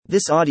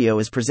This audio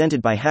is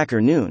presented by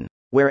Hacker Noon,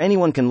 where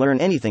anyone can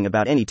learn anything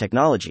about any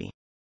technology.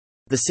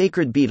 The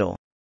Sacred Beetle.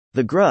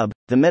 The Grub,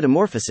 the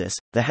Metamorphosis,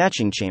 the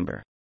Hatching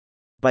Chamber.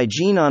 By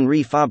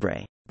Jean-Henri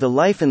Fabre. The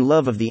Life and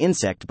Love of the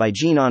Insect by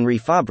Jean-Henri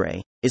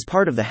Fabre is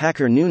part of the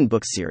Hacker Noon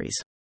book series.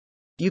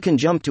 You can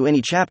jump to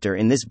any chapter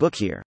in this book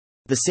here.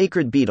 The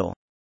Sacred Beetle.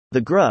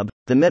 The Grub,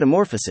 the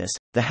Metamorphosis,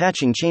 the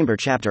Hatching Chamber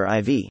Chapter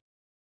IV.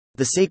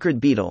 The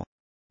Sacred Beetle.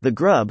 The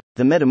Grub,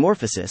 the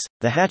Metamorphosis,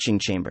 the Hatching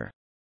Chamber.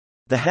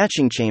 The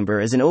hatching chamber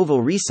is an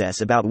oval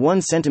recess about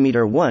 1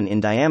 centimeter 1 in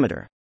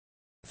diameter.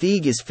 The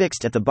egg is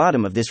fixed at the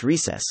bottom of this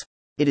recess.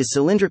 It is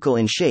cylindrical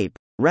in shape,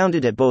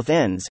 rounded at both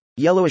ends,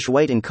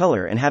 yellowish-white in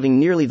color and having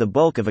nearly the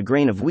bulk of a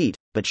grain of wheat,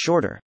 but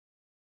shorter.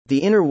 The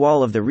inner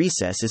wall of the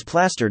recess is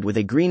plastered with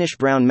a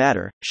greenish-brown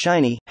matter,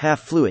 shiny,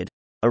 half-fluid,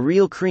 a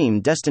real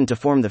cream destined to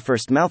form the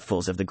first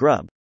mouthfuls of the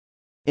grub.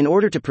 In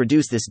order to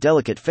produce this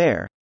delicate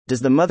fare, does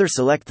the mother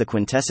select the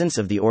quintessence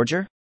of the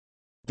ordure?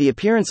 The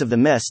appearance of the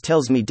mess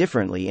tells me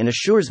differently and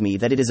assures me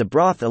that it is a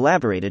broth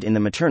elaborated in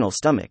the maternal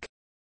stomach.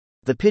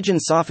 The pigeon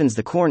softens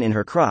the corn in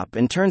her crop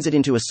and turns it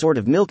into a sort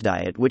of milk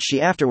diet which she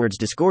afterwards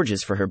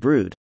disgorges for her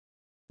brood.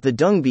 The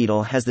dung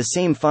beetle has the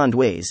same fond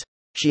ways.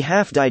 She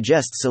half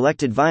digests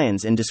selected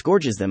viands and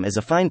disgorges them as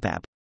a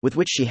finepap, with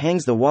which she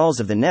hangs the walls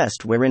of the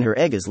nest wherein her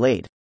egg is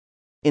laid.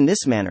 In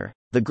this manner,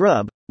 the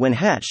grub, when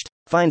hatched,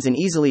 finds an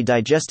easily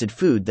digested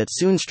food that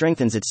soon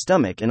strengthens its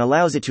stomach and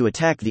allows it to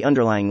attack the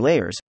underlying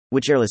layers,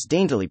 which are less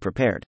daintily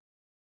prepared.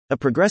 A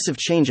progressive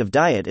change of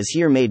diet is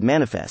here made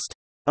manifest.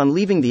 On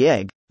leaving the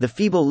egg, the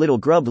feeble little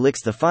grub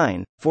licks the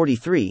fine,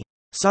 43,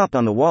 sop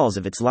on the walls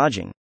of its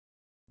lodging.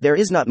 There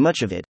is not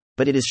much of it,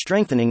 but it is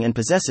strengthening and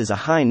possesses a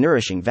high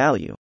nourishing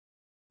value.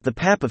 The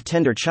pap of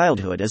tender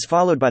childhood is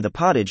followed by the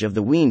pottage of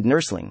the weaned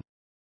nursling.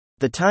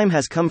 The time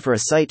has come for a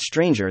sight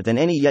stranger than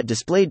any yet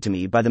displayed to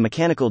me by the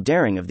mechanical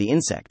daring of the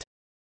insect.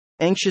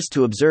 Anxious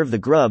to observe the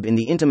grub in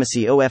the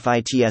intimacy of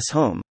its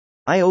home,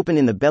 I open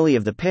in the belly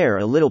of the pair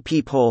a little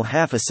peephole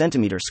half a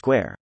centimeter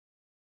square.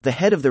 The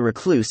head of the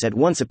recluse at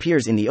once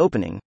appears in the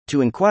opening,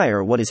 to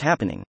inquire what is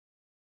happening.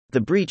 The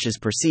breach is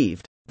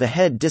perceived. The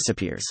head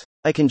disappears.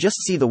 I can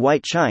just see the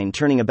white chine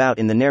turning about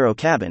in the narrow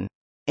cabin,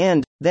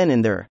 and, then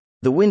and there,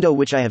 the window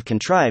which I have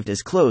contrived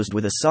is closed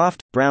with a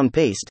soft, brown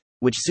paste,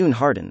 which soon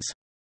hardens.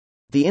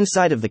 The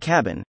inside of the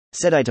cabin,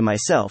 said I to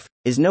myself,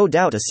 is no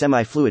doubt a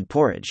semi-fluid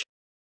porridge.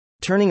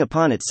 Turning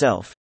upon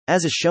itself,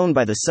 as is shown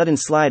by the sudden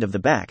slide of the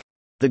back,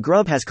 the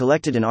grub has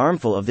collected an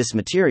armful of this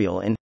material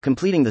and,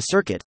 completing the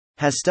circuit,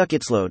 has stuck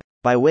its load,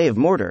 by way of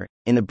mortar,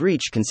 in the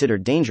breach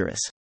considered dangerous.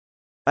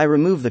 I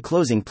remove the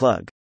closing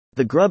plug.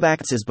 The grub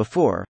acts as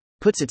before,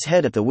 puts its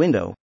head at the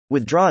window,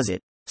 withdraws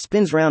it,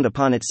 spins round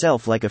upon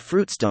itself like a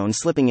fruit stone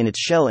slipping in its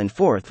shell and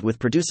forthwith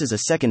produces a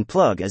second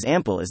plug as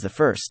ample as the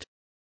first.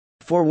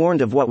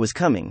 Forewarned of what was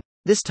coming,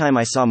 this time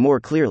I saw more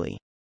clearly.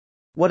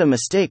 What a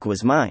mistake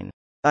was mine.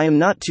 I am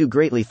not too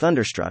greatly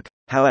thunderstruck,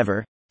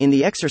 however, in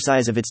the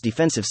exercise of its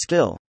defensive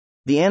skill.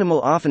 The animal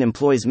often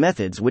employs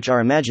methods which our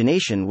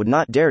imagination would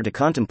not dare to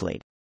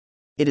contemplate.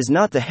 It is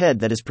not the head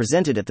that is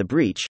presented at the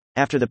breach,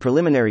 after the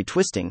preliminary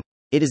twisting,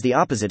 it is the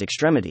opposite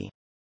extremity.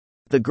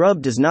 The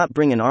grub does not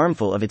bring an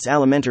armful of its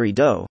alimentary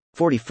dough,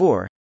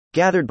 44,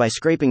 gathered by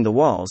scraping the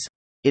walls,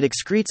 it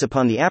excretes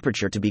upon the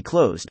aperture to be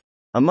closed,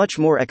 a much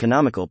more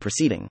economical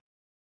proceeding.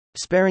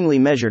 Sparingly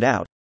measured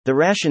out, the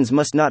rations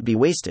must not be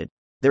wasted,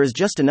 there is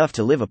just enough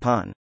to live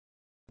upon.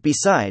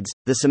 Besides,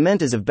 the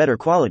cement is of better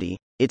quality,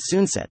 it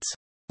soon sets.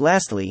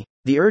 Lastly,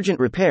 the urgent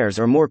repairs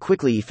are more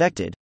quickly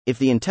effected, if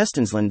the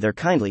intestines lend their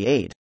kindly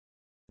aid.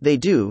 They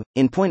do,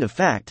 in point of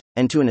fact,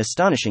 and to an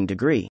astonishing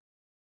degree.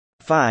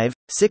 5,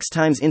 6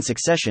 times in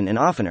succession and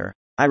oftener,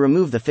 I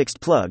remove the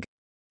fixed plug,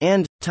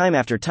 and, time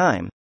after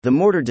time, the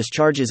mortar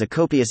discharges a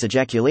copious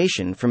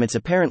ejaculation from its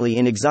apparently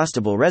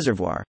inexhaustible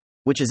reservoir,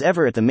 which is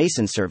ever at the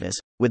mason's service,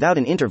 without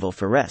an interval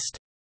for rest.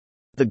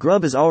 The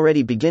grub is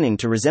already beginning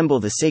to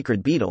resemble the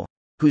sacred beetle,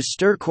 whose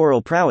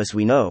stir-choral prowess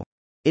we know.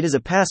 It is a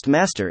past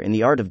master in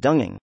the art of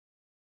dunging.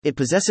 It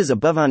possesses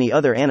above any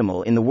other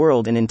animal in the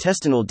world an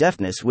intestinal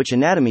deftness which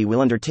anatomy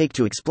will undertake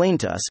to explain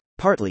to us,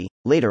 partly,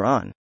 later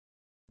on.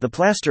 The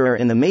plasterer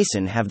and the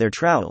mason have their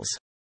trowels.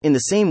 In the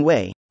same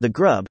way, the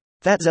grub,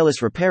 that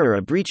zealous repairer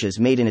of breaches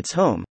made in its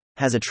home,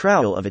 has a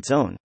trowel of its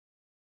own.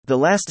 The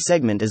last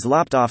segment is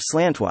lopped off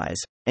slantwise,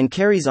 and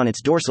carries on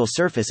its dorsal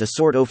surface a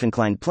sort of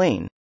inclined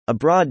plane, a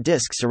broad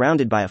disc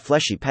surrounded by a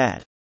fleshy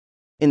pad.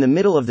 In the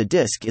middle of the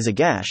disc is a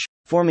gash,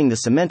 forming the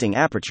cementing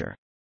aperture.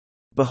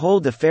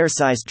 Behold the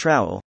fair-sized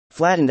trowel,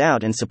 flattened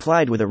out and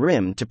supplied with a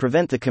rim to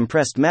prevent the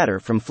compressed matter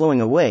from flowing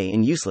away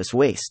in useless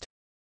waste.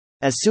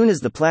 As soon as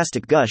the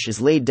plastic gush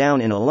is laid down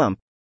in a lump,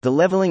 the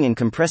leveling and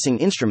compressing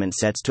instrument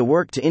sets to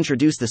work to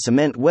introduce the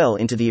cement well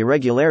into the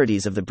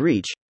irregularities of the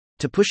breach,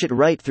 to push it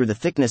right through the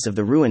thickness of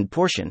the ruined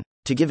portion,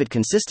 to give it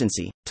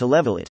consistency, to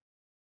level it.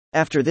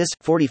 After this,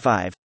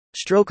 45,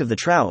 stroke of the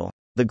trowel,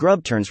 the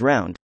grub turns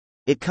round.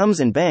 It comes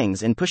and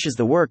bangs and pushes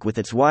the work with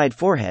its wide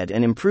forehead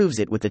and improves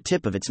it with the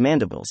tip of its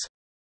mandibles.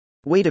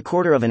 Wait a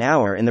quarter of an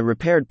hour and the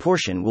repaired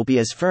portion will be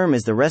as firm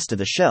as the rest of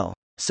the shell,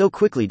 so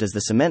quickly does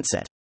the cement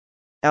set.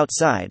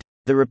 Outside,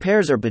 the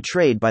repairs are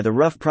betrayed by the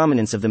rough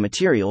prominence of the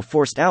material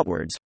forced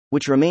outwards,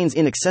 which remains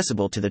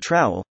inaccessible to the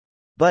trowel.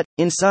 But,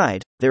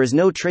 inside, there is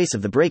no trace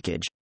of the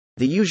breakage.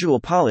 The usual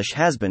polish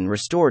has been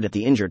restored at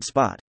the injured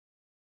spot.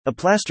 A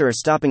plasterer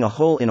stopping a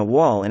hole in a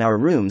wall in our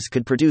rooms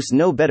could produce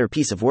no better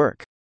piece of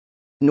work.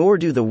 Nor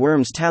do the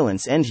worm's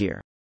talents end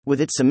here.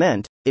 With its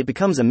cement, it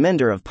becomes a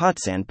mender of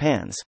pots and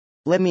pans.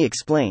 Let me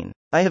explain.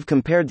 I have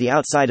compared the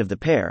outside of the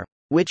pear,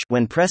 which,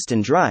 when pressed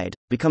and dried,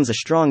 becomes a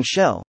strong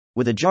shell,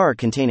 with a jar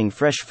containing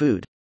fresh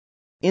food.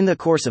 In the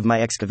course of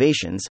my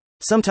excavations,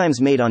 sometimes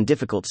made on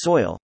difficult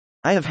soil,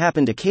 I have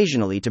happened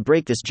occasionally to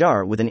break this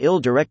jar with an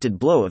ill-directed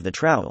blow of the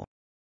trowel.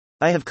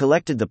 I have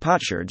collected the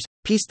potsherds,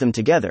 pieced them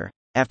together,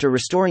 after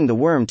restoring the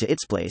worm to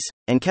its place,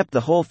 and kept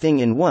the whole thing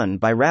in one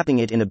by wrapping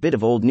it in a bit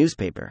of old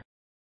newspaper.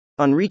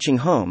 On reaching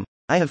home,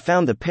 I have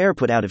found the pear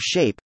put out of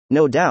shape,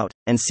 no doubt,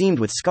 and seamed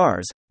with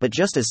scars, but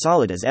just as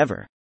solid as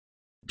ever.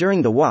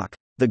 During the walk,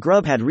 the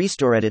grub had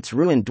restored its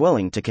ruined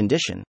dwelling to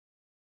condition.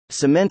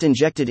 Cement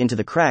injected into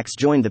the cracks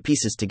joined the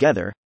pieces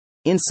together.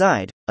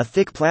 Inside, a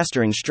thick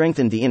plastering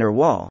strengthened the inner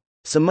wall,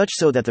 so much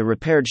so that the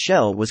repaired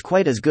shell was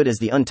quite as good as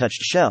the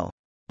untouched shell,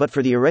 but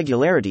for the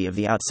irregularity of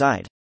the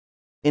outside.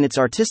 In its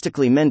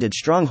artistically mended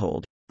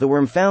stronghold, the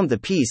worm found the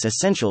peace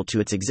essential to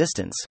its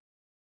existence.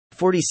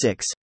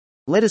 46.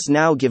 Let us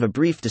now give a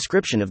brief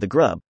description of the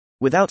grub,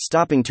 without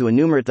stopping to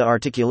enumerate the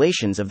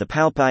articulations of the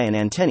palpi and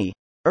antennae,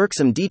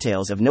 irksome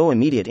details of no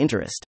immediate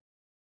interest.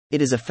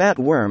 It is a fat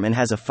worm and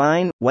has a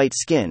fine, white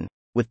skin,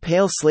 with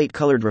pale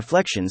slate-colored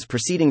reflections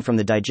proceeding from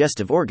the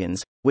digestive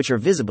organs, which are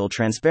visible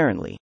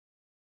transparently.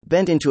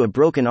 Bent into a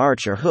broken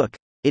arch or hook,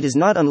 it is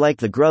not unlike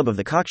the grub of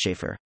the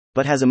cockchafer,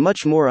 but has a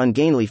much more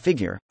ungainly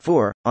figure,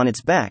 for, on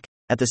its back,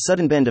 at the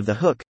sudden bend of the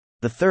hook,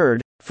 the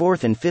third,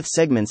 fourth and fifth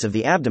segments of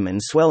the abdomen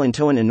swell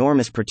into an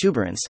enormous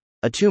protuberance,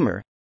 a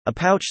tumor, a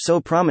pouch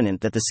so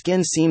prominent that the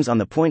skin seems on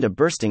the point of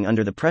bursting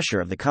under the pressure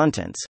of the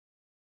contents.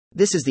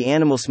 This is the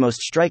animal's most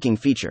striking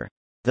feature,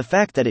 the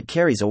fact that it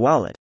carries a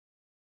wallet.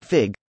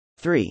 Fig.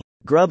 3.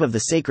 Grub of the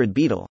sacred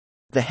beetle.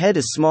 The head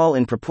is small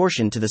in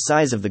proportion to the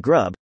size of the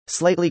grub,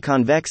 slightly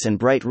convex and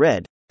bright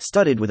red,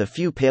 studded with a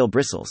few pale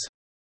bristles.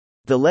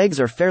 The legs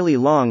are fairly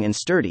long and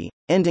sturdy,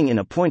 ending in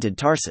a pointed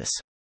tarsus.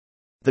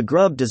 The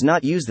grub does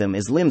not use them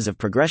as limbs of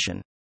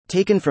progression.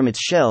 Taken from its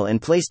shell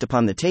and placed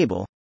upon the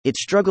table, it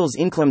struggles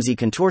in clumsy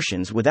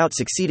contortions without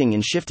succeeding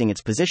in shifting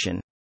its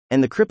position,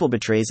 and the cripple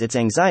betrays its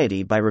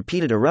anxiety by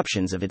repeated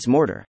eruptions of its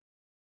mortar.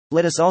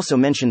 Let us also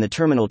mention the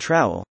terminal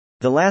trowel,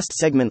 the last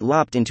segment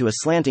lopped into a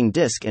slanting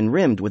disc and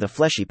rimmed with a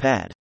fleshy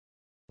pad.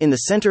 In the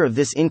center of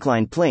this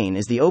inclined plane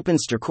is the open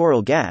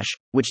stercoral gash,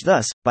 which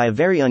thus, by a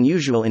very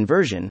unusual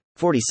inversion,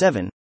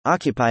 47,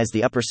 occupies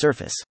the upper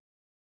surface.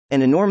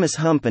 An enormous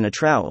hump and a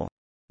trowel.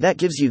 That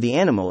gives you the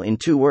animal in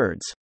 2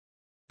 words.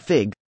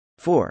 Fig.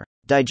 4.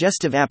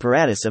 Digestive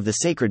apparatus of the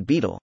sacred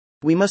beetle.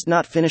 We must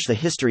not finish the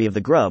history of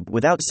the grub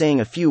without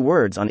saying a few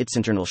words on its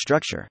internal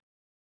structure.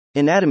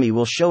 Anatomy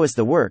will show us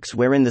the works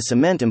wherein the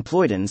cement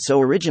employed in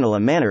so original a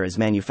manner is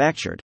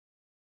manufactured.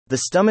 The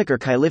stomach or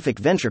chylific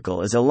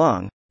ventricle is a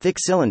long, thick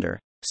cylinder,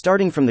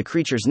 starting from the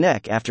creature's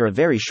neck after a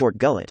very short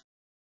gullet.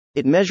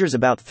 It measures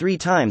about 3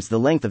 times the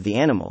length of the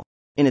animal.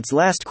 In its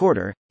last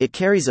quarter, it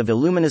carries a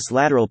voluminous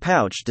lateral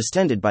pouch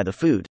distended by the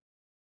food.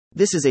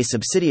 This is a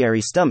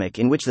subsidiary stomach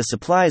in which the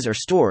supplies are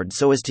stored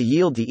so as to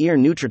yield the ear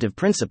nutritive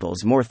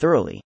principles more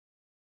thoroughly.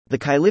 The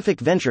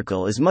chylific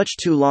ventricle is much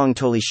too long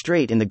to lie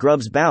straight in the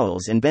grub's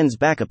bowels and bends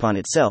back upon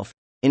itself,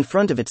 in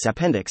front of its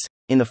appendix,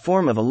 in the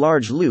form of a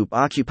large loop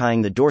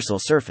occupying the dorsal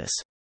surface.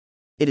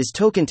 It is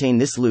to contain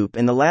this loop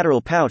and the lateral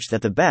pouch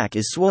that the back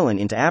is swollen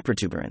into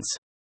aprotuberance.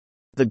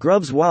 The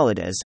grub's wallet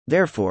is,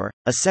 therefore,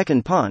 a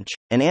second paunch,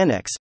 an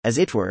annex, as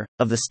it were,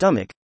 of the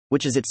stomach,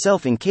 which is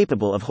itself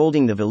incapable of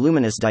holding the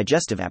voluminous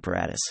digestive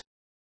apparatus.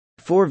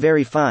 4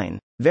 very fine,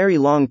 very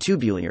long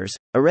tubulars,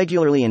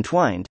 irregularly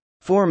entwined,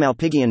 4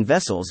 Malpighian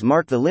vessels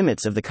mark the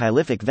limits of the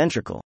chylific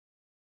ventricle.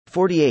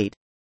 48.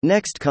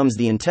 Next comes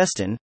the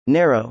intestine,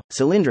 narrow,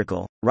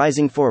 cylindrical,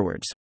 rising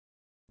forwards.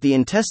 The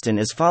intestine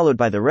is followed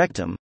by the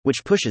rectum,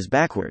 which pushes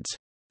backwards.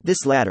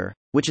 This latter,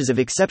 which is of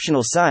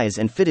exceptional size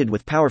and fitted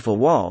with powerful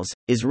walls,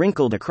 is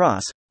wrinkled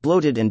across,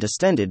 bloated and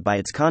distended by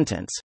its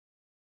contents.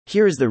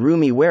 Here is the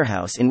roomy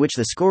warehouse in which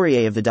the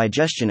scoriae of the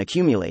digestion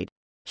accumulate.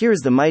 Here is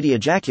the mighty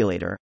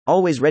ejaculator,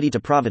 always ready to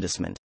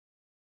providissement.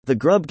 The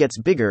grub gets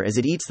bigger as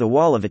it eats the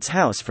wall of its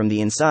house from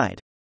the inside.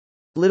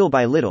 Little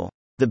by little,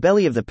 the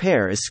belly of the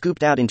pear is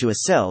scooped out into a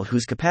cell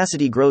whose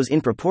capacity grows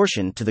in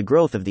proportion to the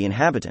growth of the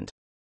inhabitant.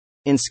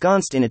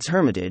 Ensconced in its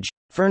hermitage,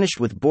 furnished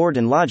with board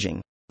and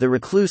lodging, the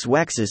recluse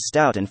waxes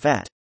stout and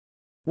fat.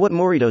 What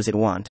more does it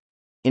want?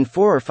 In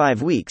 4 or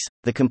 5 weeks,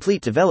 the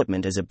complete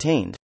development is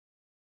obtained.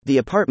 The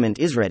apartment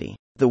is ready.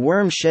 The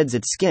worm sheds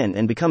its skin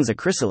and becomes a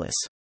chrysalis.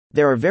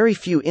 There are very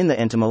few in the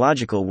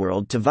entomological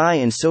world to vie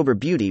in sober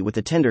beauty with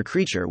the tender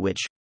creature which,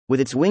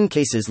 with its wing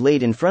cases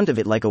laid in front of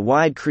it like a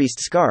wide creased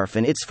scarf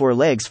and its 4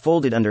 legs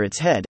folded under its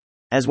head,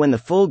 as when the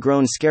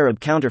full-grown scarab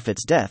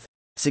counterfeits death,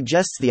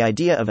 suggests the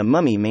idea of a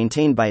mummy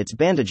maintained by its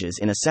bandages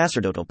in a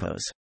sacerdotal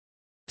pose.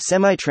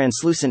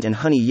 Semi-translucent and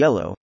honey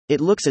yellow,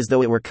 it looks as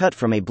though it were cut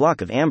from a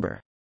block of amber.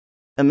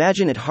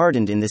 Imagine it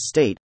hardened in this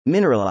state,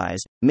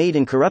 mineralized, made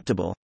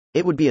incorruptible,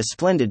 it would be a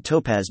splendid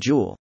topaz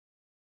jewel.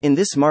 In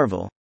this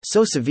marvel,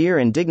 so severe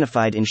and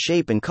dignified in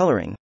shape and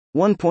coloring,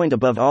 one point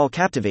above all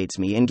captivates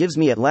me and gives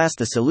me at last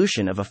the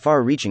solution of a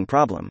far-reaching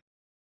problem.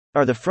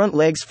 Are the front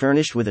legs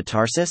furnished with a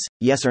tarsus,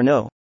 yes or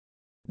no?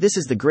 This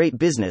is the great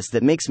business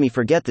that makes me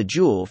forget the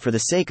jewel for the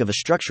sake of a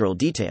structural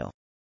detail.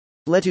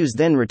 Let us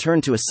then return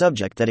to a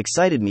subject that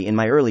excited me in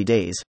my early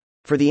days,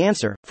 for the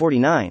answer,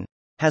 49,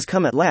 has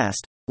come at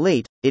last,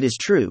 late, it is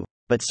true,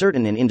 but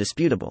certain and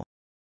indisputable.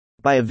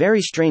 By a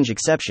very strange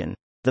exception,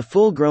 the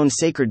full-grown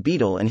sacred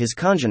beetle and his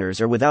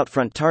congeners are without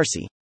front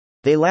tarsi.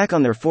 They lack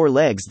on their four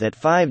legs that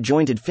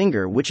five-jointed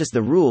finger which is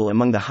the rule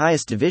among the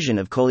highest division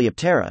of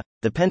Coleoptera,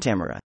 the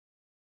pentamera.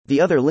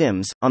 The other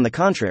limbs, on the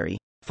contrary,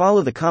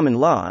 follow the common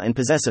law and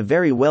possess a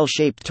very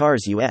well-shaped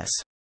tarsus.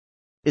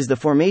 Is the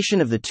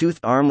formation of the toothed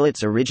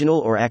armlets original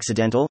or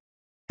accidental?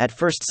 At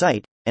first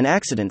sight, an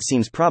accident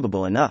seems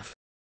probable enough.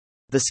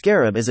 The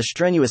scarab is a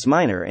strenuous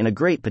miner and a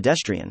great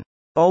pedestrian,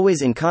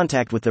 always in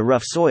contact with the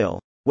rough soil,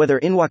 whether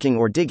in walking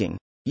or digging,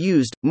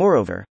 used,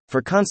 moreover,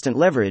 for constant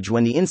leverage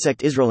when the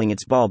insect is rolling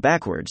its ball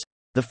backwards.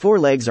 The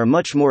forelegs are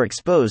much more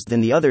exposed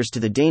than the others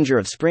to the danger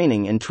of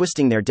spraining and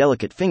twisting their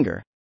delicate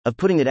finger, of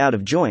putting it out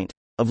of joint,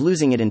 of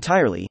losing it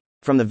entirely,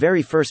 from the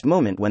very first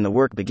moment when the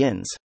work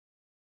begins.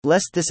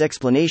 Lest this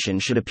explanation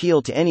should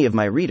appeal to any of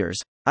my readers,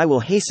 I will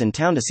hasten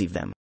to undeceive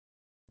them.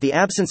 The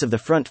absence of the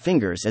front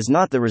fingers is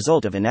not the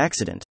result of an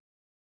accident.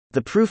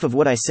 The proof of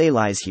what I say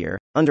lies here,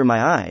 under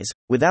my eyes,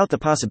 without the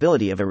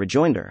possibility of a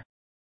rejoinder.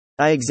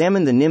 I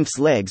examine the nymph's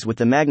legs with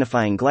the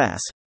magnifying glass.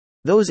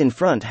 Those in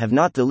front have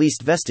not the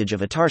least vestige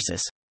of a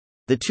tarsus.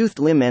 The toothed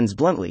limb ends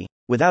bluntly,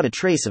 without a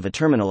trace of a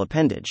terminal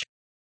appendage.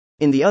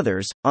 In the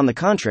others, on the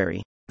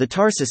contrary, the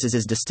tarsus is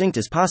as distinct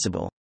as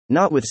possible,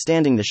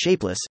 notwithstanding the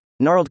shapeless,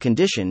 gnarled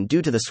condition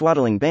due to the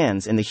swaddling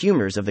bands and the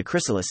humors of the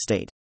chrysalis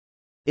state.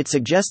 It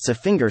suggests a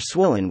finger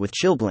swollen with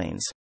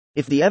chilblains.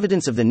 If the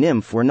evidence of the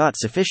nymph were not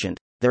sufficient,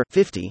 there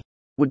 50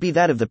 would be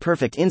that of the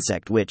perfect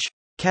insect which,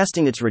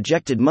 casting its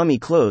rejected mummy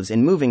clothes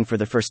and moving for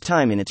the first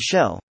time in its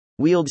shell,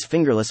 wields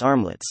fingerless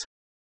armlets.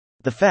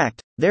 The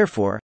fact,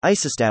 therefore,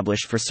 is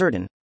established for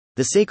certain.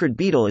 The sacred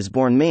beetle is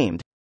born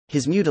maimed.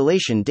 His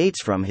mutilation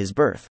dates from his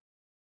birth.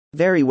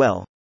 Very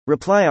well,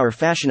 reply our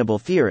fashionable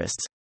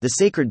theorists, the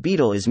sacred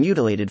beetle is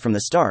mutilated from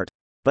the start,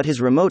 but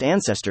his remote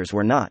ancestors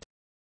were not.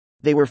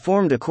 They were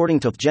formed according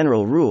to the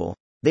general rule,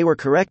 they were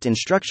correct in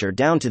structure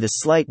down to this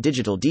slight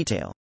digital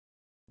detail.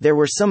 There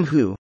were some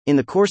who, in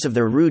the course of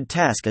their rude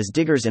task as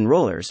diggers and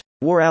rollers,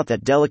 wore out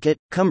that delicate,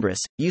 cumbrous,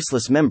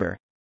 useless member,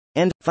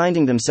 and,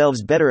 finding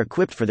themselves better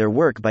equipped for their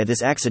work by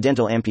this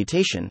accidental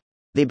amputation,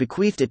 they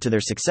bequeathed it to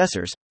their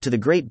successors, to the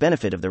great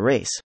benefit of the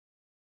race.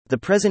 The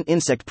present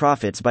insect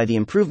profits by the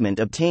improvement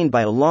obtained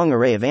by a long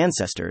array of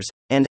ancestors,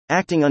 and,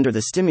 acting under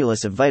the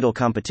stimulus of vital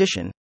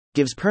competition,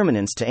 gives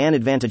permanence to an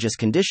advantageous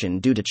condition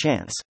due to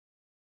chance.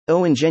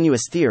 O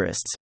ingenuous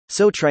theorists,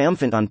 so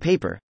triumphant on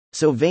paper,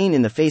 so vain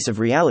in the face of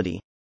reality,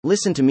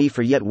 listen to me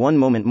for yet one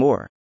moment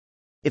more.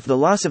 If the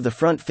loss of the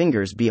front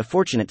fingers be a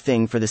fortunate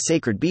thing for the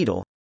sacred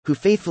beetle, who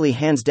faithfully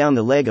hands down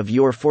the leg of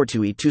your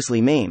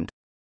fortuitously maimed,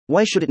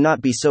 why should it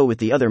not be so with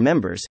the other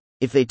members,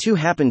 if they too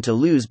happen to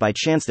lose by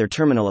chance their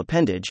terminal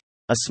appendage,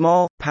 a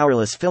small,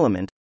 powerless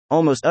filament,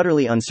 almost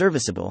utterly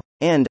unserviceable,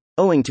 and,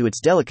 owing to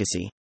its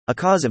delicacy, a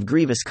cause of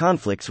grievous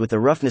conflicts with the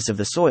roughness of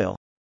the soil?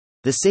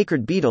 The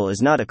sacred beetle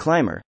is not a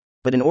climber,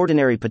 but an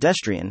ordinary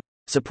pedestrian,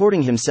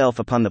 supporting himself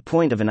upon the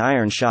point of an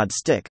iron-shod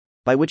stick,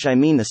 by which I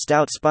mean the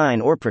stout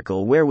spine or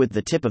prickle wherewith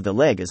the tip of the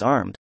leg is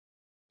armed.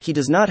 He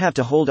does not have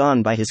to hold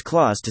on by his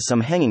claws to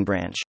some hanging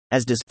branch,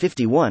 as does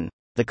 51,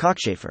 the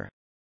cockchafer.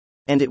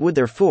 And it would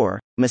therefore,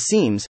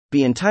 meseems,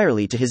 be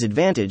entirely to his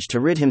advantage to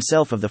rid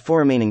himself of the four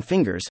remaining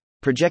fingers,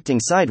 projecting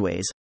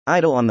sideways,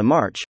 idle on the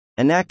march,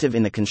 inactive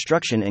in the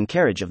construction and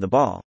carriage of the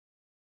ball.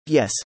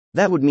 Yes,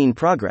 that would mean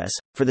progress,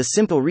 for the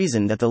simple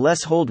reason that the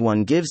less hold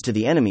one gives to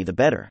the enemy the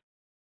better.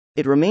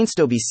 It remains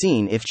to be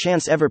seen if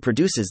chance ever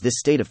produces this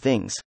state of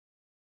things.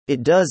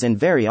 It does, and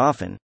very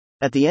often.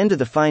 At the end of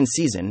the fine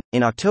season,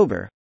 in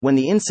October, when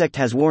the insect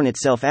has worn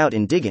itself out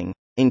in digging,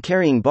 in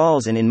carrying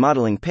balls and in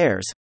modeling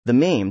pairs, the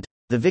maimed,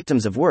 the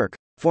victims of work,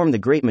 form the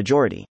great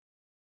majority.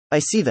 I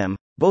see them,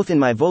 both in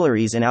my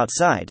volaries and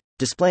outside,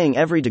 displaying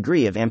every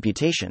degree of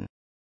amputation.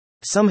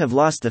 Some have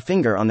lost the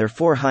finger on their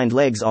four hind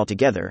legs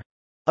altogether.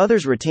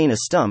 Others retain a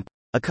stump,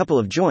 a couple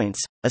of joints,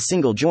 a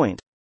single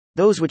joint.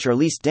 Those which are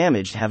least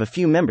damaged have a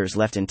few members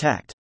left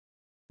intact.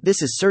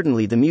 This is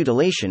certainly the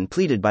mutilation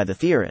pleaded by the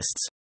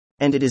theorists.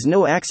 And it is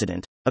no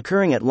accident,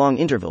 occurring at long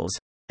intervals.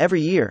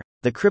 Every year,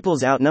 the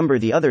cripples outnumber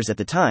the others at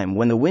the time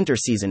when the winter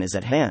season is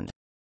at hand.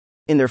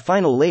 In their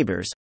final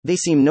labors, they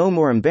seem no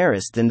more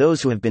embarrassed than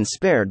those who have been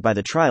spared by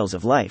the trials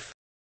of life.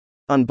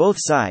 On both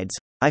sides,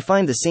 I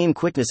find the same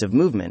quickness of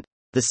movement,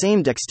 the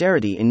same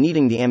dexterity in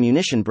kneading the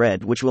ammunition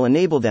bread which will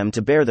enable them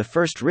to bear the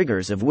first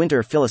rigors of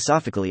winter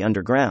philosophically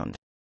underground.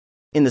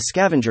 In the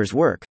scavenger's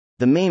work,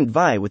 the maimed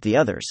vie with the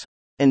others.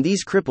 And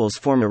these cripples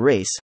form a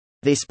race.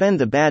 They spend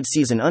the bad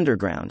season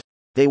underground.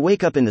 They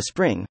wake up in the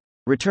spring,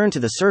 return to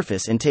the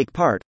surface and take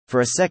part, for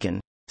a second,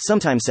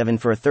 sometimes 7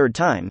 for a third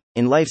time,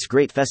 in life's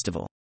great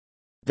festival.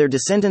 Their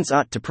descendants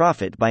ought to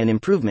profit by an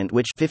improvement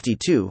which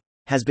 52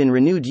 has been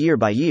renewed year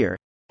by year,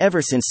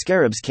 ever since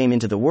scarabs came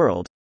into the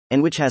world,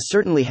 and which has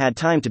certainly had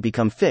time to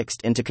become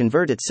fixed and to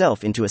convert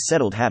itself into a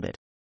settled habit.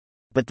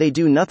 But they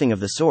do nothing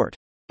of the sort.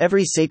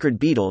 Every sacred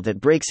beetle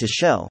that breaks his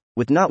shell,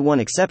 with not one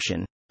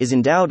exception, is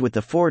endowed with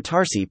the 4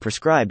 tarsi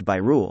prescribed by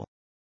rule.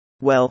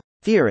 Well,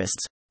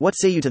 theorists, what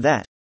say you to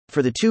that?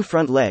 For the 2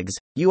 front legs,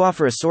 you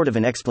offer a sort of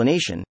an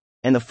explanation,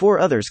 and the 4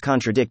 others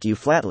contradict you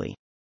flatly.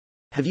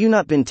 Have you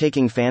not been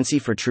taking fancy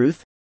for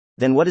truth?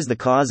 Then what is the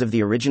cause of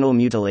the original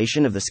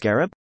mutilation of the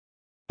scarab?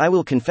 I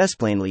will confess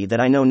plainly that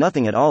I know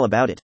nothing at all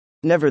about it.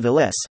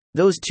 Nevertheless,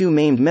 those 2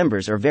 maimed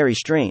members are very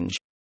strange.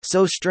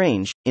 So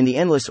strange, in the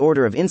endless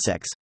order of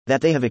insects, that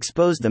they have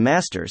exposed the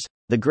masters,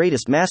 the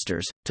greatest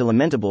masters, to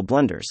lamentable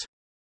blunders.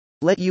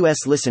 Let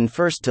us listen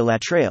first to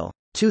Latreille,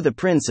 the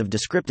prince of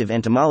descriptive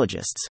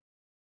entomologists.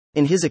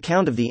 In his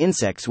account of the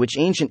insects which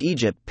ancient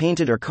Egypt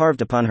painted or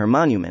carved upon her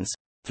monuments,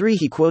 3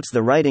 he quotes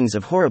the writings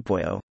of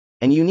Horapollo,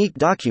 an unique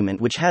document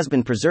which has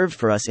been preserved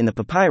for us in the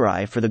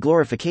papyri for the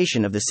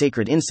glorification of the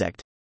sacred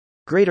insect.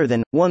 Greater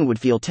than, one would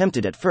feel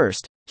tempted at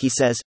first, he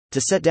says,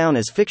 to set down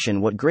as fiction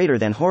what greater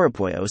than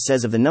Horapollo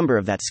says of the number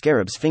of that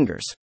scarab's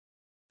fingers.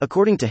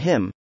 According to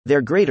him,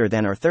 their greater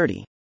than are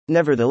 30.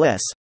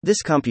 Nevertheless,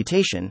 this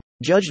computation,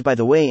 judged by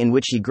the way in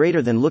which he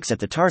greater than looks at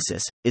the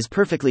tarsus, is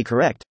perfectly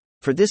correct,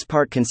 for this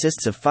part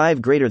consists of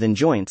 5 greater than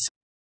joints,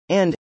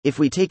 and, if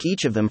we take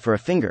each of them for a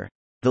finger,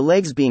 the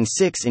legs being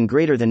 6 in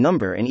greater than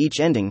number and each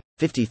ending,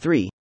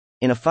 53,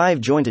 in a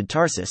 5-jointed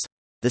tarsus,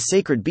 the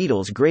sacred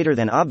beetles greater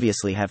than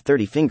obviously have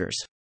 30 fingers.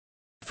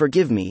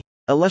 Forgive me,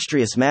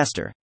 illustrious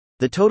master,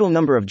 the total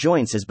number of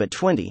joints is but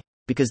 20,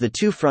 because the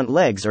 2 front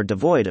legs are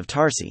devoid of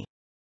tarsi.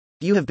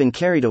 You have been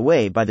carried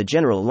away by the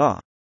general law.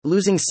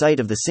 Losing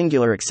sight of the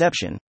singular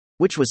exception,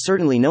 which was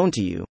certainly known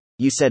to you,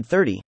 you said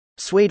 30,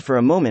 swayed for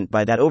a moment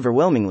by that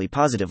overwhelmingly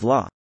positive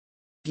law.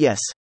 Yes,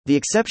 the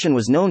exception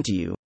was known to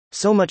you,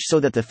 so much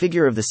so that the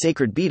figure of the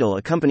sacred beetle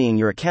accompanying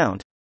your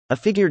account, a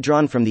figure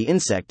drawn from the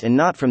insect and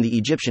not from the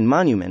Egyptian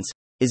monuments,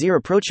 is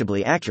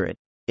irreproachably accurate.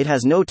 It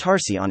has no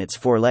tarsi on its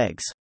 4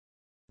 legs.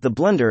 The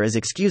blunder is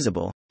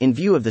excusable, in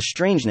view of the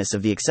strangeness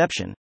of the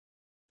exception.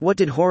 What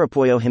did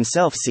Horapollo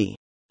himself see?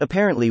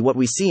 Apparently what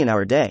we see in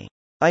our day.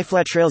 If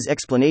Latreille's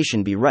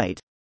explanation be right,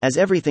 as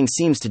everything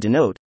seems to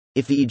denote,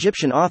 if the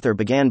Egyptian author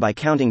began by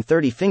counting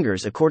 30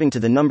 fingers according to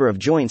the number of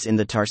joints in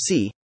the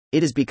tarsi,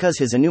 it is because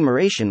his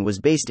enumeration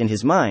was based in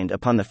his mind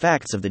upon the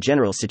facts of the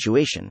general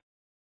situation.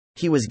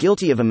 He was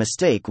guilty of a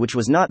mistake which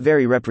was not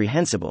very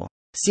reprehensible,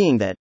 seeing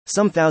that,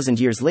 some 1,000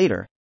 years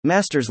later,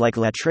 masters like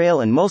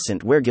Latreille and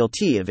Mulsant were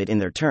guilty of it in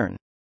their turn.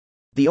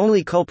 The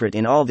only culprit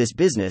in all this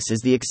business is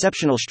the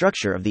exceptional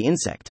structure of the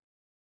insect.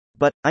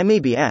 But, I may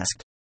be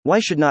asked, why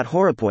should not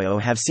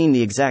Horapollo have seen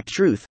the exact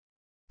truth?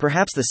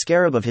 Perhaps the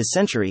scarab of his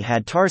century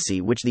had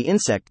tarsi which the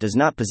insect does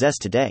not possess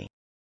today.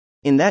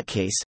 In that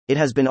case, it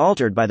has been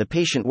altered by the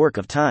patient work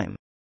of time.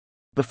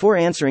 Before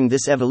answering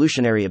this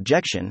evolutionary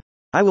objection,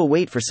 I will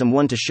wait for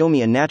someone to show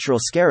me a natural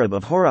scarab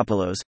of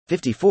Horapollo's,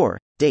 54,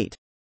 date.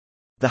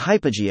 The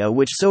hypogaea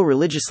which so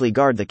religiously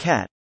guard the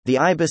cat, the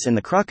ibis and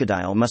the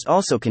crocodile must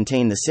also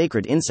contain the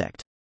sacred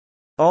insect.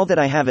 All that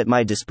I have at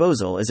my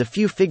disposal is a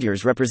few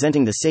figures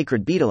representing the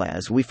sacred beetle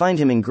as we find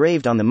him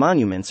engraved on the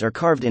monuments or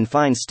carved in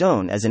fine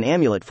stone as an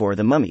amulet for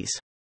the mummies.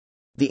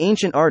 The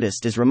ancient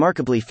artist is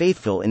remarkably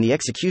faithful in the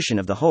execution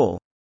of the whole,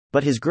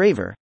 but his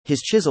graver,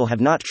 his chisel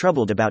have not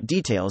troubled about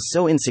details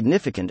so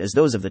insignificant as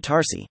those of the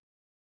tarsi.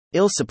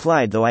 Ill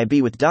supplied though I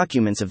be with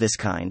documents of this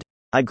kind,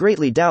 I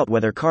greatly doubt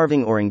whether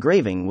carving or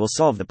engraving will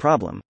solve the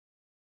problem.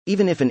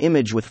 Even if an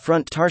image with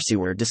front tarsi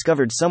were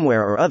discovered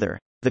somewhere or other,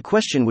 the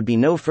question would be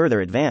no further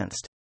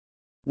advanced.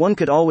 One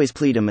could always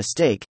plead a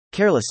mistake,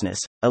 carelessness,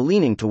 a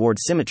leaning toward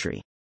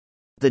symmetry.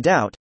 The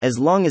doubt, as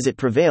long as it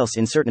prevails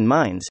in certain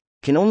minds,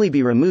 can only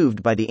be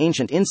removed by the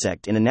ancient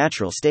insect in a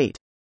natural state.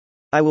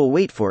 I will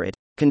wait for it,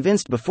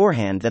 convinced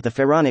beforehand that the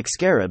pharaonic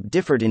scarab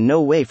differed in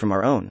no way from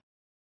our own.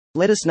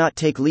 Let us not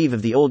take leave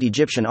of the old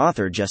Egyptian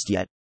author just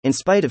yet, in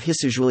spite of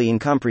his usually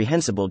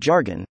incomprehensible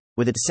jargon,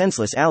 with its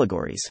senseless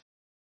allegories.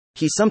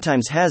 He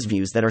sometimes has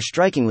views that are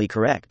strikingly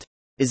correct.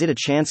 Is it a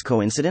chance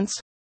coincidence?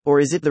 Or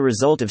is it the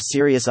result of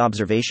serious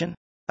observation?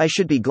 I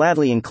should be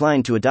gladly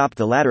inclined to adopt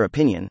the latter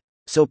opinion,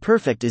 so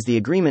perfect is the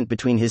agreement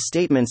between his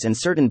statements and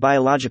certain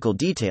biological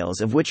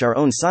details of which our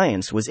own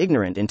science was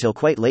ignorant until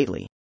quite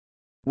lately.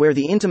 Where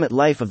the intimate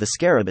life of the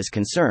scarab is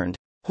concerned,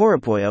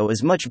 Horapollo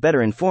is much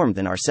better informed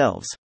than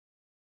ourselves.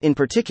 In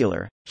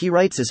particular, he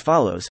writes as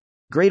follows: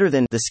 greater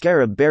than the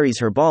scarab buries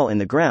her ball in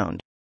the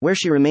ground, where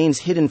she remains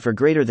hidden for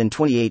greater than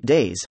 28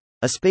 days,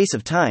 a space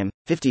of time,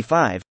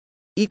 55,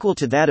 equal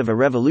to that of a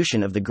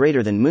revolution of the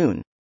greater than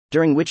moon,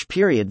 during which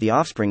period the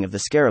offspring of the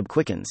scarab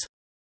quickens.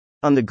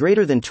 On the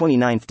greater than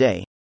 29th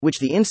day, which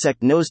the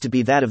insect knows to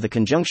be that of the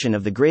conjunction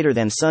of the greater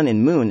than sun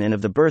and moon and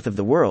of the birth of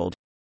the world,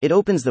 it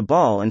opens the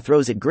ball and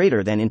throws it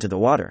greater than into the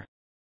water.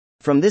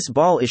 From this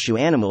ball issue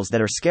animals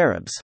that are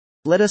scarabs.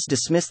 Let us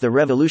dismiss the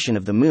revolution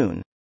of the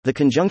moon, the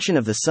conjunction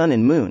of the sun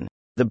and moon,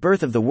 the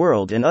birth of the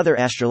world and other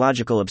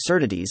astrological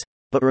absurdities,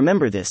 but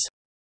remember this.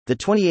 The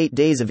 28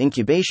 days of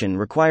incubation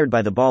required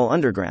by the ball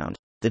underground,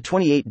 the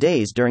 28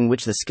 days during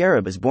which the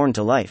scarab is born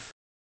to life.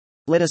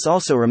 Let us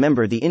also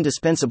remember the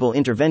indispensable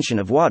intervention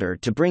of water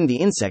to bring the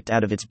insect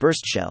out of its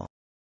burst shell.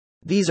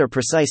 These are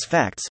precise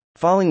facts,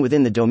 falling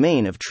within the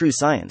domain of true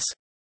science.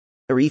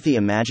 Are they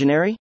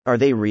imaginary? Are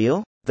they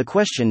real? The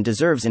question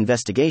deserves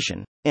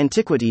investigation.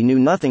 Antiquity knew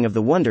nothing of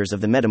the wonders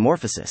of the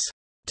metamorphosis.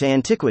 To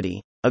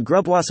antiquity, a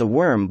grub was a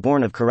worm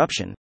born of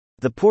corruption.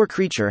 The poor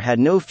creature had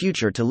no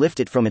future to lift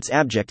it from its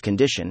abject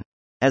condition.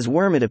 As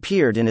worm it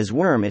appeared, and as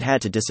worm it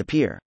had to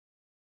disappear.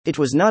 It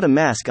was not a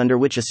mask under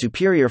which a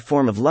superior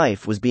form of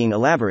life was being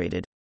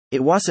elaborated.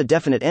 It was a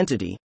definite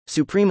entity,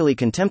 supremely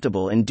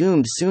contemptible and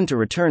doomed soon to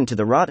return to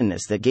the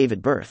rottenness that gave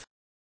it birth.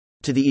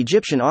 To the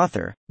Egyptian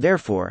author,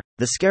 therefore,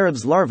 the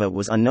scarab's larva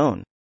was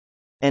unknown.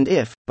 And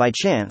if, by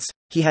chance,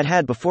 he had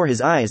had before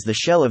his eyes the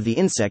shell of the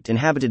insect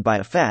inhabited by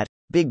a fat,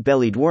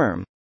 big-bellied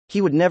worm,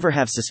 he would never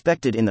have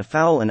suspected in the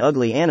foul and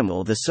ugly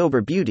animal the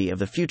sober beauty of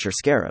the future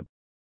scarab.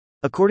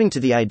 According to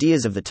the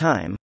ideas of the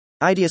time,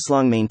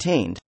 Ideaslong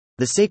maintained,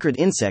 the sacred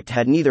insect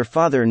had neither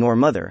father nor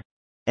mother,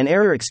 an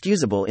error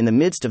excusable in the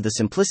midst of the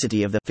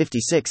simplicity of the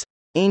 56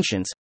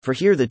 ancients, for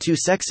here the two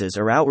sexes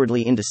are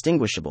outwardly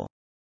indistinguishable.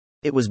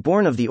 It was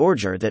born of the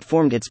ordure that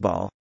formed its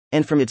ball,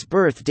 and from its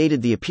birth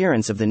dated the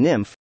appearance of the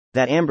nymph,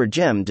 that amber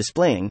gem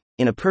displaying,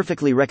 in a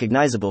perfectly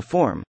recognizable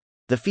form,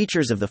 the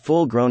features of the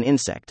full-grown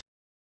insect.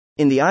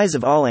 In the eyes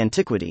of all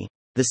antiquity,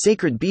 the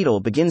sacred beetle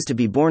begins to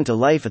be born to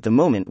life at the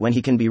moment when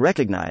he can be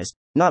recognized,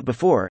 not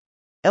before,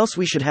 else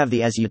we should have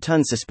the as yet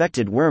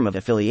unsuspected worm of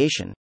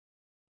affiliation.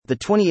 The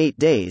 28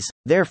 days,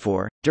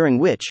 therefore, during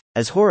which,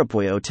 as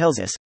Horopoyo tells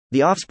us,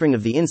 the offspring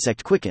of the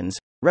insect quickens,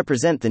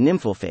 represent the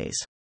nymphal phase.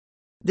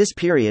 This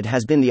period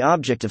has been the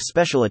object of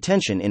special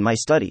attention in my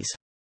studies.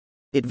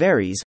 It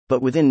varies,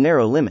 but within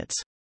narrow limits.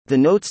 The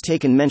notes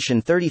taken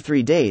mention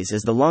 33 days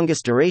as the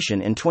longest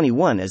duration and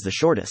 21 as the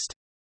shortest.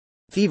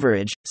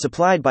 Feverage,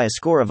 supplied by a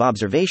score of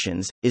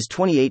observations, is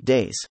 28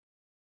 days.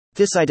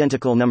 This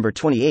identical number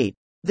 28,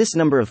 this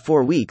number of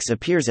 4 weeks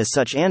appears as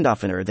such and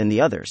oftener than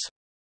the others.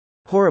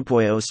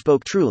 Horopoyo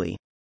spoke truly.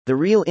 The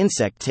real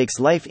insect takes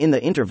life in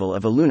the interval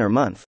of a lunar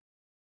month.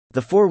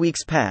 The 4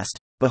 weeks passed,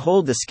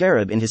 behold the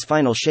scarab in his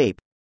final shape.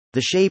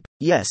 The shape,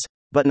 yes,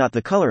 but not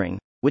the coloring,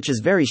 which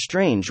is very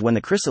strange when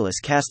the chrysalis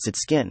casts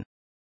its skin.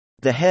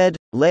 The head,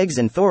 legs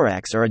and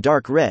thorax are a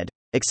dark red,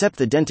 except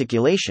the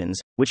denticulations,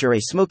 which are a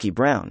smoky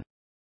brown.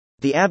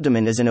 The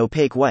abdomen is an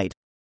opaque white.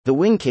 The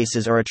wing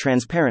cases are a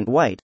transparent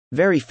white,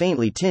 very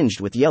faintly tinged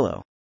with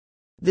yellow.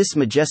 This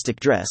majestic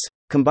dress,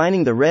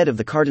 combining the red of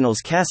the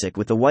cardinal's cassock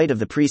with the white of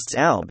the priest's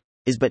alb,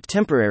 is but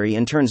temporary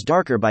and turns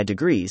darker by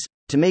degrees,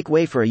 to make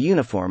way for a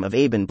uniform of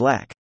ebon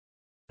black.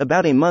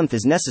 About a month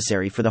is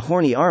necessary for the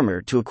horny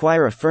armor to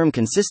acquire a firm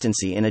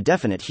consistency and a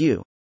definite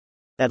hue.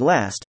 At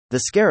last,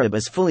 the scarab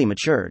is fully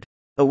matured.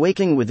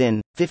 Awaking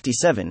within,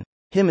 57,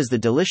 him is the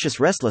delicious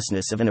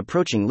restlessness of an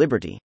approaching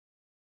liberty.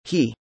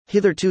 He,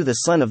 hitherto the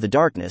son of the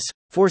darkness,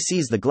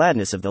 foresees the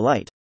gladness of the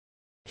light.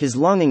 His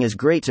longing is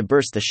great to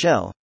burst the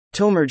shell,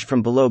 to emerge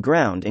from below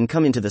ground and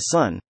come into the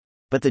sun,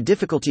 but the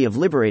difficulty of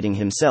liberating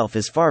himself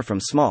is far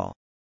from small.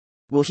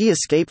 Will he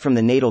escape from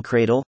the natal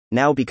cradle,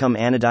 now become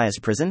Anadia's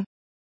prison?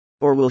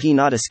 Or will he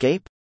not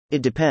escape?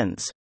 It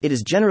depends. It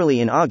is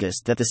generally in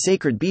August that the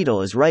sacred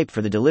beetle is ripe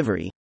for the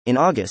delivery, in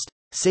August,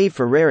 save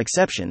for rare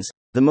exceptions,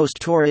 the most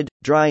torrid,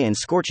 dry and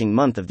scorching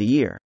month of the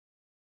year.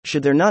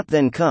 Should there not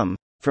then come,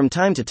 from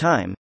time to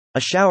time,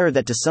 a shower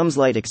that to some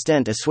slight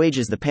extent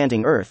assuages the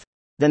panting earth,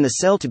 then the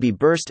cell to be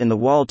burst and the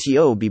wall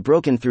to be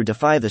broken through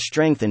defy the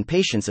strength and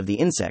patience of the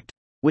insect,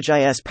 which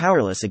is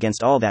powerless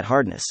against all that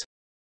hardness.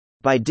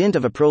 By dint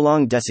of a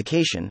prolonged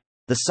desiccation,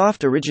 the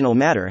soft original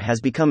matter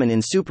has become an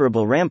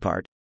insuperable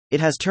rampart, it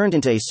has turned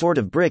into a sort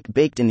of brick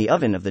baked in the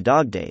oven of the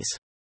dog days.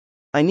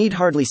 I need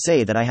hardly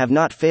say that I have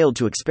not failed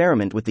to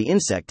experiment with the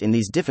insect in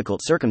these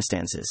difficult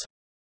circumstances.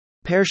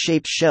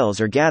 Pear-shaped shells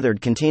are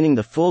gathered containing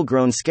the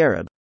full-grown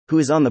scarab, who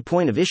is on the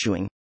point of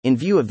issuing, in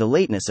view of the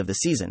lateness of the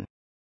season.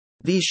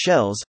 These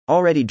shells,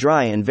 already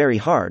dry and very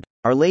hard,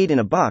 are laid in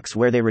a box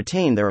where they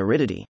retain their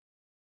aridity.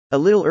 A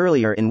little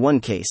earlier in one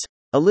case,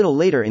 a little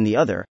later in the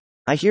other,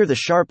 I hear the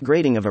sharp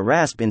grating of a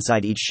rasp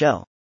inside each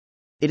shell.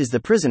 It is the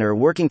prisoner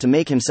working to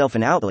make himself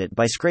an outlet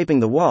by scraping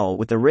the wall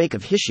with the rake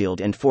of his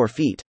shield and 4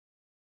 feet.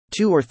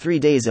 2 or 3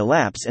 days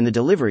elapse and the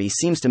delivery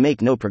seems to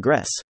make no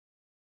progress.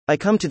 I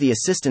come to the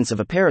assistance of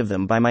a pair of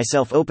them by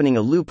myself opening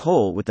a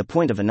loophole with the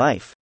point of a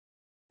knife.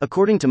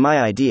 According to my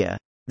idea,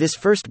 this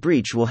first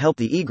breach will help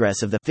the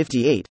egress of the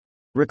 58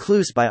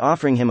 recluse by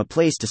offering him a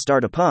place to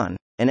start upon,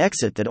 an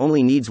exit that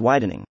only needs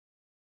widening.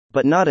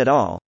 But not at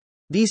all.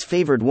 These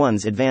favored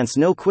ones advance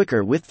no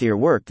quicker with their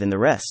work than the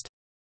rest.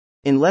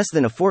 In less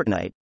than a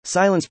fortnight,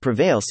 silence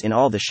prevails in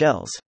all the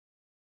shells.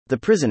 The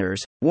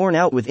prisoners, worn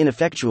out with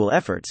ineffectual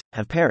efforts,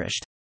 have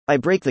perished. I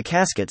break the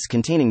caskets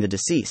containing the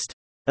deceased.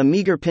 A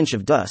meager pinch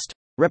of dust,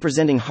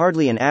 representing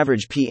hardly an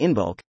average pea in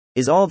bulk,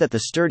 is all that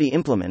the sturdy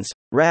implements,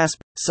 rasp,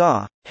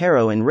 saw,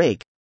 harrow, and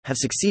rake, have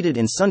succeeded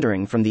in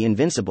sundering from the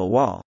invincible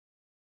wall.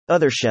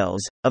 Other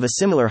shells, of a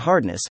similar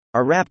hardness,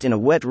 are wrapped in a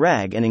wet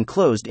rag and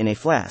enclosed in a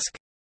flask.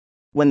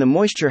 When the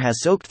moisture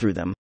has soaked through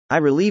them, I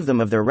relieve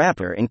them of their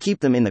wrapper and keep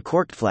them in the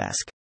corked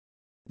flask.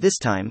 This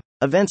time,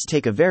 events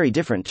take a very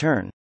different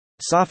turn.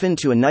 Softened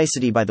to a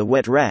nicety by the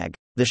wet rag,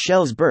 the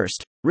shells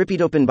burst,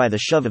 ripped open by the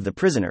shove of the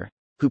prisoner,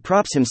 who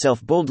props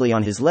himself boldly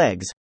on his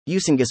legs,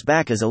 using his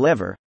back as a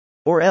lever,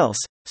 or else,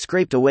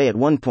 scraped away at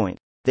one point,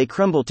 they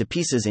crumble to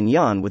pieces and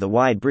yawn with a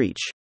wide breach.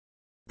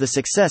 The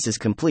success is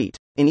complete.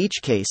 In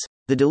each case,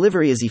 the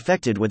delivery is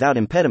effected without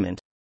impediment.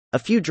 A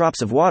few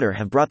drops of water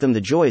have brought them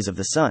the joys of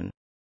the sun.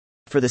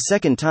 For the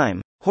second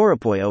time,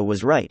 Horopoyo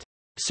was right.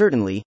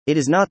 Certainly, it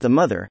is not the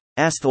mother,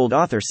 as the old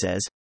author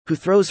says, who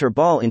throws her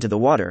ball into the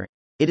water.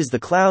 It is the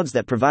clouds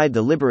that provide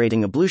the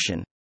liberating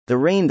ablution, the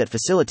rain that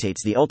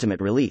facilitates the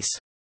ultimate release.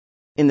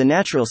 In the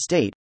natural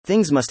state,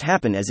 things must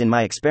happen as in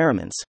my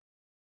experiments.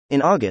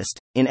 In August,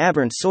 in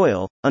aberrant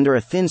soil, under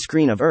a thin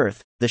screen of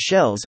earth, the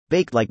shells,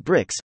 baked like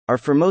bricks, are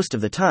for most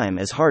of the time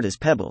as hard as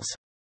pebbles.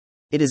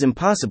 It is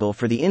impossible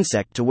for the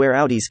insect to wear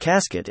out his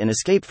casket and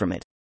escape from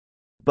it.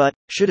 But,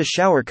 should a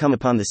shower come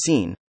upon the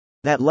scene,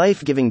 that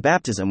life-giving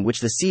baptism which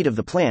the seed of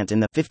the plant in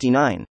the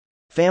 59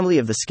 family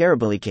of the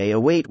Scarabaceae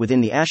await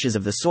within the ashes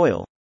of the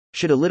soil,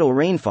 should a little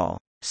rain fall,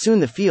 soon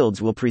the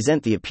fields will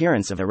present the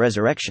appearance of a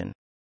resurrection.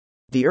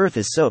 The earth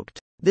is soaked.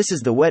 This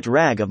is the wet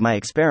rag of my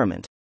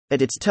experiment.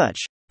 At its touch,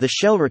 the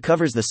shell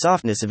recovers the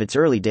softness of its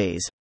early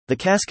days, the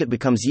casket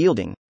becomes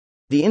yielding,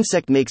 the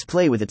insect makes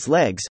play with its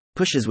legs,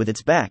 pushes with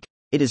its back,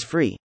 it is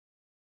free.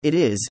 It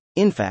is,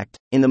 in fact,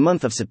 in the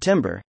month of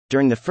September,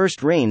 during the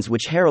first rains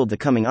which herald the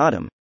coming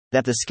autumn,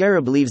 that the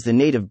scarab leaves the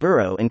native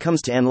burrow and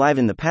comes to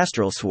enliven the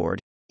pastoral sward,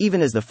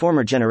 even as the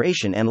former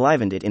generation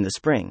enlivened it in the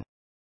spring.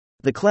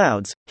 The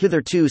clouds,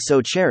 hitherto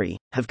so chary,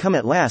 have come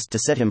at last to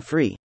set him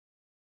free.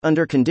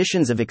 Under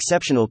conditions of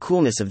exceptional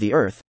coolness of the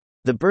earth,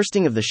 the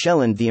bursting of the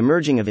shell and the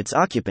emerging of its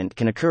occupant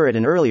can occur at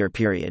an earlier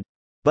period,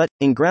 but,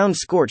 in ground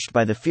scorched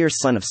by the fierce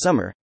sun of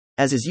summer,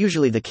 as is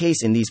usually the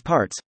case in these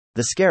parts,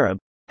 the scarab,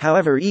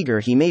 however eager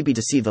he may be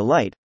to see the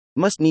light,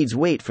 must needs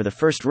wait for the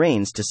first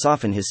rains to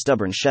soften his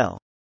stubborn shell.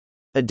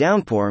 A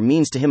downpour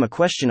means to him a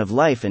question of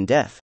life and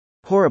death.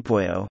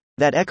 Horopoyo,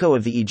 that echo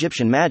of the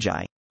Egyptian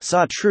magi,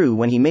 saw true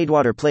when he made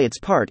water play its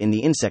part in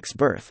the insect's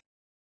birth.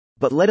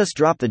 But let us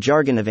drop the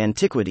jargon of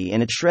antiquity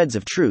and its shreds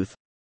of truth.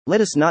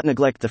 Let us not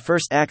neglect the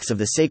first acts of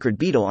the sacred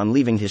beetle on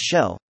leaving his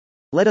shell.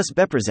 Let us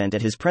be present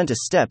at his prentice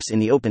steps in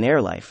the open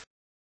air life.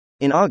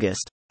 In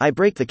August, I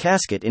break the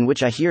casket in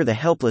which I hear the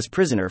helpless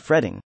prisoner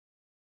fretting.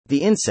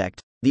 The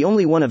insect, the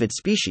only one of its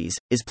species,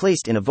 is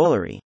placed in a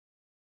volary.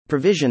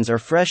 Provisions are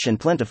fresh and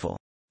plentiful.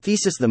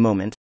 Thesis the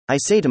moment, I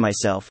say to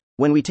myself,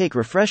 when we take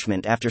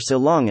refreshment after so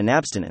long an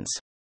abstinence.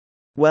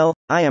 Well,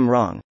 I am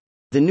wrong.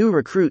 The new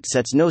recruit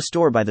sets no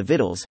store by the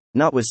victuals,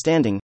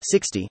 notwithstanding,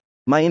 60,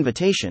 my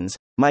invitations,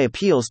 my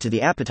appeals to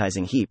the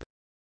appetizing heap.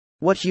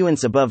 What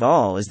huents above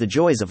all is the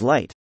joys of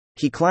light.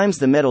 He climbs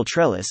the metal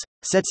trellis,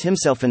 sets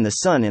himself in the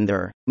sun and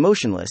there,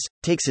 motionless,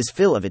 takes his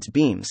fill of its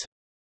beams.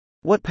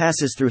 What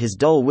passes through his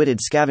dull-witted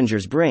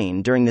scavenger's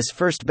brain during this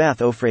first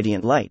bath of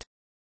radiant light?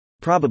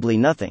 Probably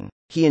nothing.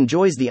 He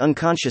enjoys the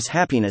unconscious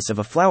happiness of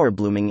a flower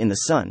blooming in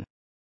the sun.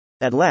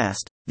 At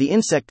last, the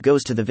insect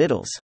goes to the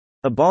victuals.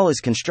 A ball is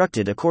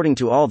constructed according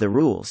to all the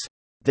rules.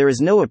 There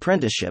is no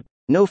apprenticeship,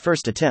 no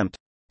first attempt.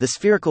 The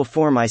spherical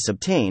form is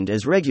obtained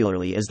as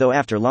regularly as though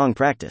after long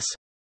practice.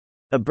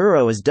 A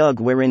burrow is dug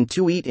wherein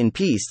to eat in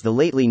peace the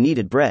lately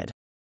kneaded bread.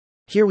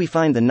 Here we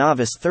find the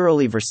novice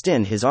thoroughly versed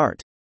in his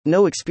art.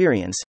 No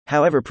experience,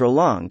 however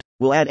prolonged,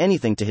 will add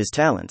anything to his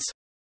talents.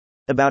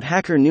 About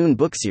Hacker Noon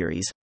book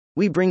series,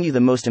 we bring you the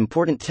most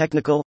important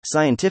technical,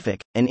 scientific,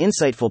 and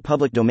insightful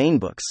public domain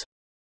books.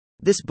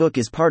 This book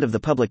is part of the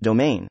public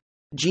domain.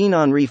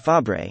 Jean-Henri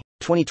Fabre,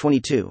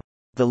 2022.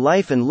 The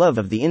Life and Love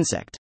of the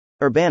Insect.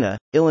 Urbana,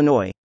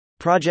 Illinois.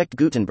 Project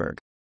Gutenberg.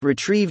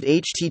 Retrieved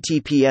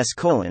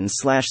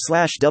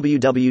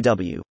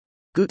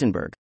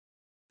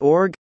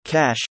https://www.gutenberg.org,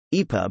 cache,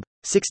 EPUB,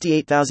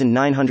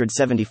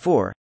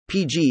 68974,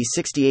 PG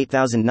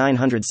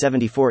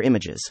 68974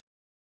 images.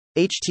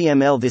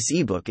 HTML. This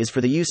ebook is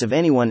for the use of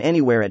anyone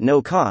anywhere at no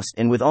cost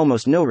and with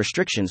almost no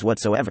restrictions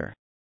whatsoever.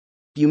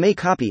 You may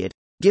copy it,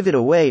 give it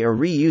away or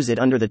reuse it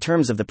under the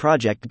terms of the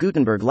Project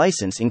Gutenberg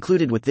license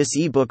included with this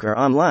ebook or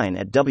online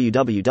at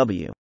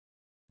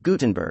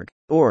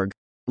www.gutenberg.org,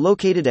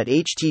 located at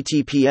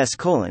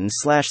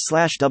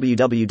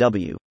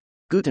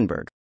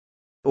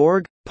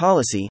https://www.gutenberg.org,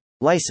 policy,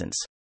 license,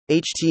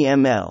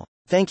 HTML.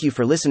 Thank you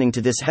for listening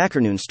to this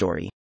HackerNoon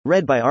story,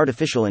 read by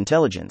Artificial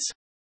Intelligence.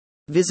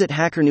 Visit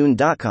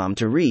hackernoon.com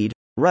to read,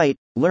 write,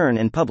 learn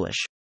and publish.